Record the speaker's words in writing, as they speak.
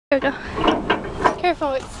There we go.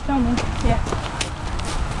 Careful, it's filming. Yeah.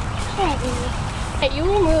 Hey, you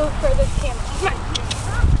will move for this camera.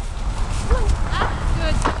 Come on. That's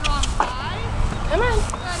good, strong side. Come on.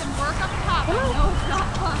 Go ahead and work up top. Come on. I know it's not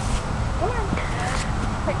fun. Come on.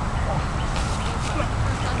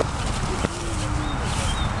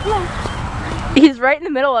 Come on. He's right in the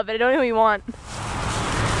middle of it. I don't know who you want.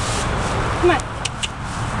 Come on.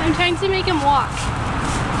 I'm trying to make him walk.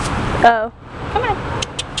 Oh. Come on.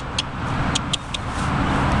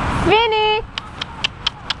 Vinny!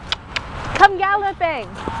 Come galloping!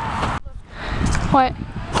 What?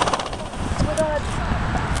 Oh my god.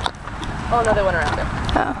 Oh no, they went around it.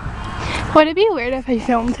 Oh. Would it be weird if I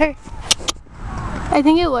filmed her? I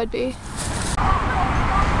think it would be.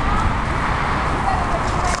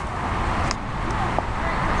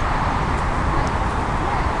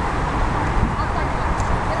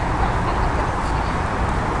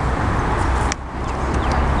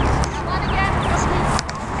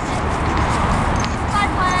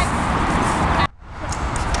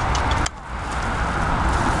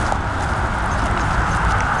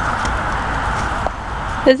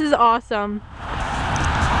 This is awesome.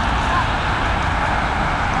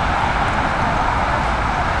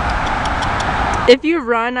 If you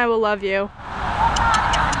run, I will love you.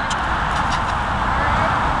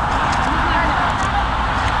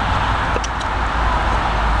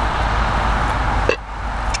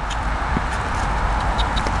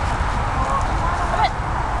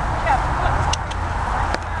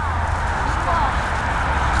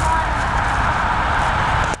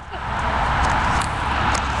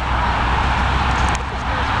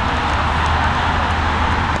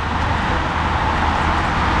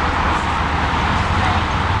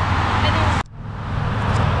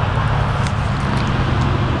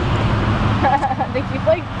 They keep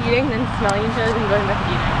like eating and smelling each other and going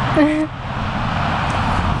back to eating.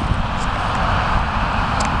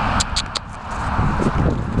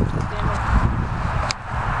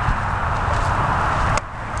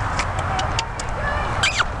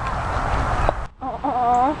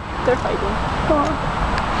 Aww, they're fighting.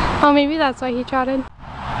 Aww. Oh, maybe that's why he trotted.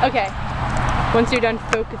 Okay, once you're done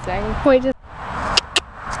focusing. Wait, just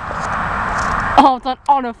Oh, it's on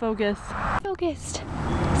autofocus. focused.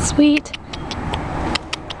 Sweet.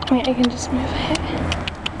 Wait, I can just move it.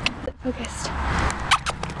 Focused.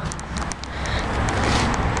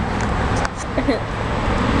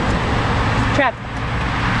 Trap.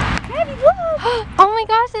 Oh my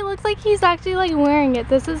gosh, it looks like he's actually like wearing it.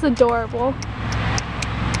 This is adorable.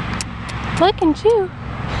 Look and chew.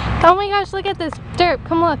 Oh my gosh, look at this. Derp,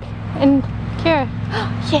 come look. And Kara.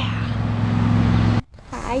 Yeah.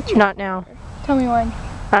 Hi, Not now. tell me when.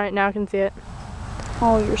 Alright, now I can see it.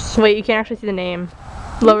 Oh, you're so Wait, you can't actually see the name.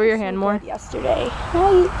 Lower your hand more. yesterday.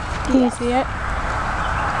 Can you see it?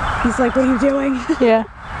 He's like, what are you doing? Yeah.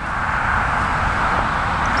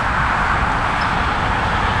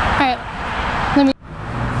 Alright, let me.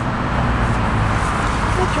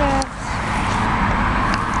 Good dress.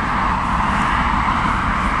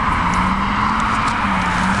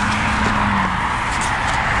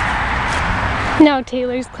 Now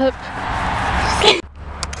Taylor's clip.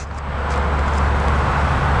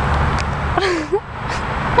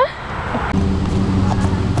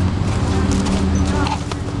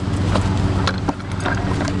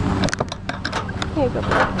 Here you go,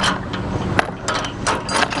 bud.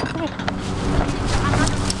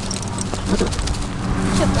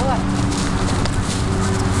 Shit, what?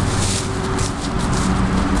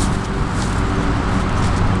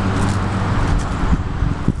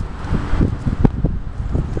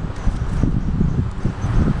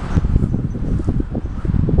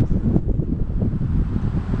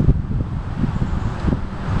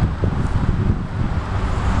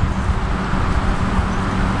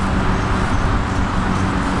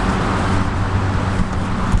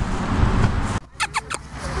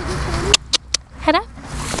 Head up.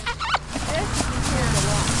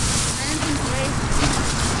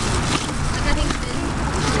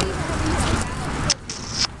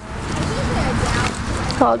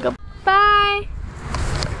 I'll go. Bye.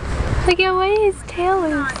 Look at what his tail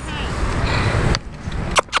is.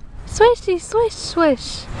 Swishy, swish,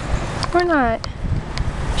 swish. Or not.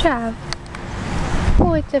 Trav.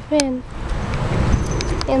 Oh, it's a fin.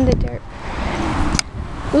 In the dirt.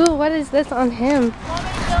 Ooh, what is this on him?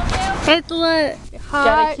 It's hot.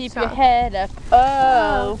 Gotta keep your head up.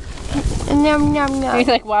 Oh. Nom nom nom. He's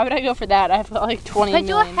like, why would I go for that? I've got like 20 Put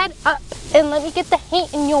your million. head up and let me get the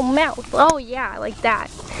hate in your mouth. Oh yeah, like that.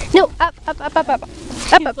 No, up, up, up, up, up. Up,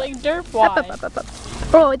 He's up, like derp up, why? up, up, up, up.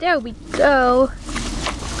 Oh, there we go.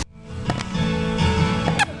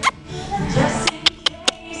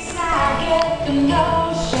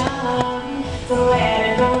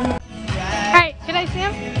 Alright, can I see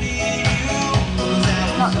him?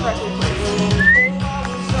 Not directly.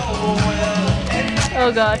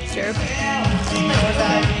 Oh gosh, sure.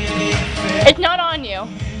 It's not on you.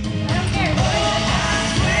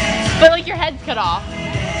 But like your head's cut off.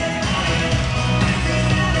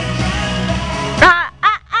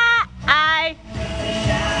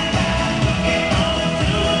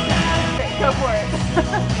 Go for it.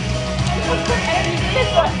 And you did this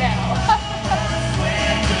one now.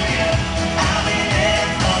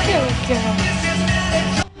 Here we go.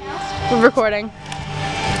 We're recording.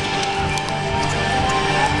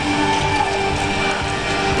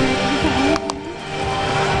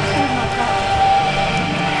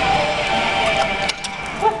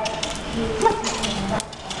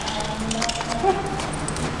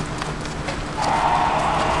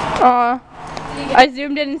 I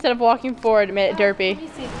zoomed in instead of walking forward and made it derpy.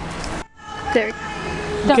 There.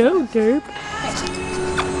 Go, derp.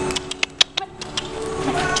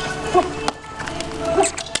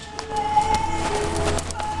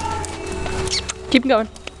 Keep going.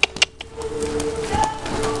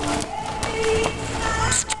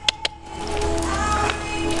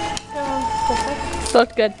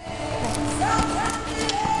 Looked good.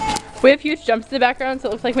 We have huge jumps in the background, so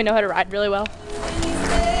it looks like we know how to ride really well.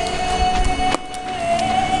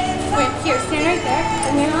 Wait, here, stand right there.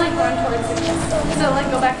 I'm gonna like run towards it. So like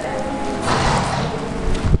go back there.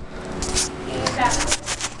 Back.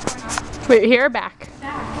 Wait, here or back?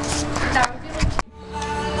 Back. That would be like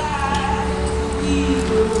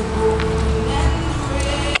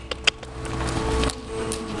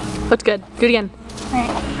Looks good. Do it again.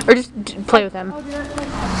 Alright. Or just play with him.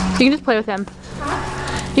 You can just play with him.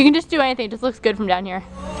 You can just do anything. It just looks good from down here.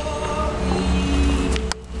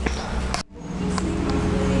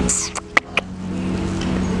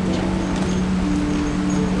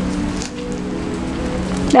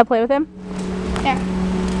 Now play with him. Yeah.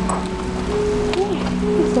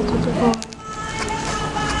 That's what we're doing.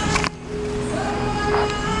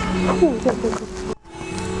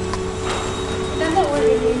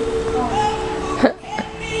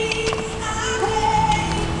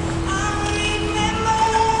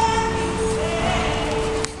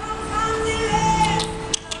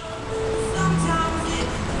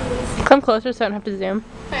 Come closer so I don't have to zoom.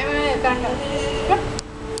 Alright, I'm gonna back up.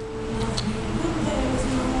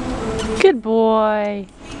 Good boy.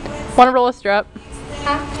 Want to roll a stirrup?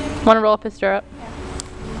 Huh? Want to roll up his stirrup?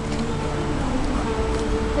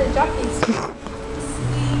 The jockeys.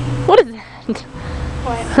 What is that?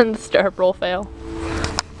 What? The stirrup roll fail.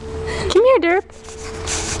 Come here, derp.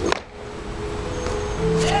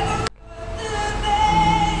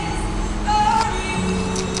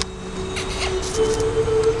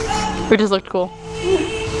 It just looked cool.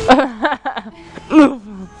 Move.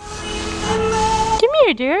 Come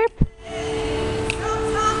here, derp.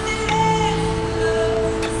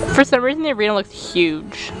 For some reason, the arena looks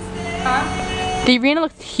huge. Huh? The arena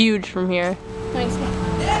looks huge from here. Let me see.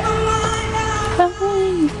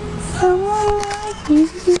 Someone like you.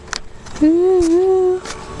 Ooh.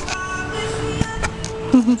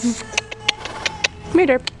 Come here,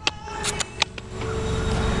 derp.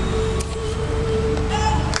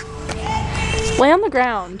 Lay on the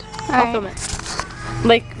ground. I'll film it.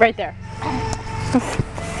 Like, right there.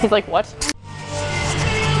 He's like, what?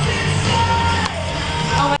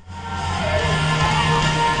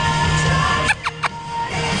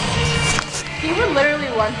 He would literally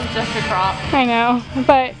run from just a crop. I know,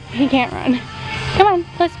 but he can't run. Come on,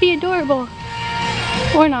 let's be adorable.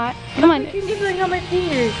 Or not. Come on. You're nibbling on my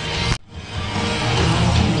fingers.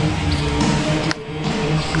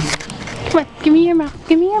 Come on, give me your mouth.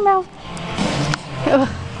 Give me your mouth. Ugh.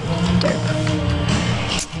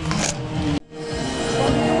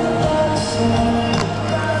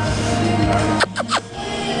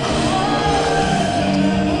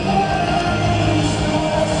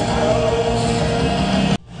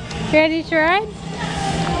 Ready to ride?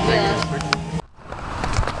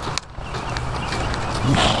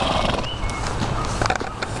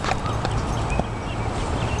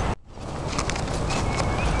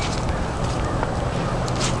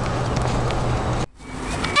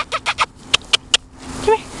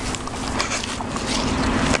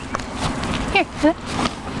 Here.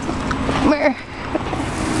 Where?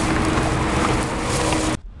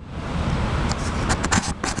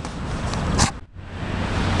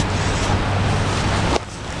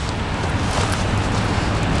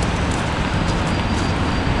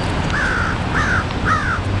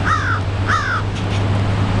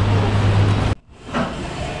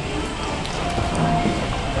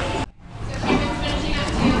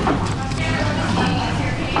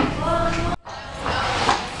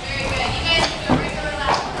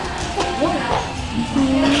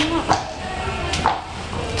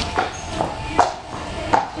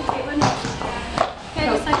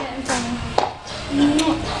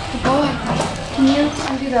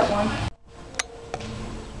 do that one.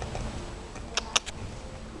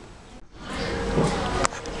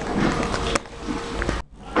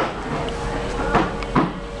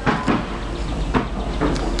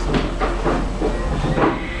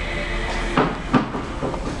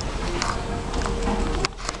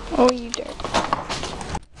 Oh, you dirt.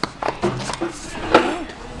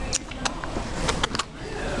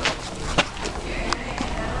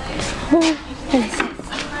 Oh, goodness.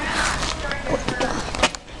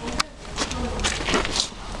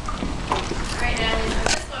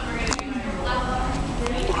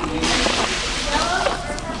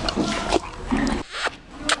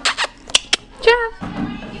 Trav!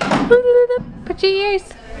 Put your ears.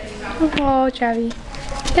 Oh, Travie.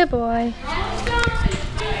 Good boy.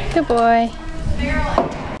 Good boy.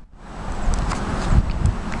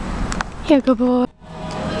 Here, good boy.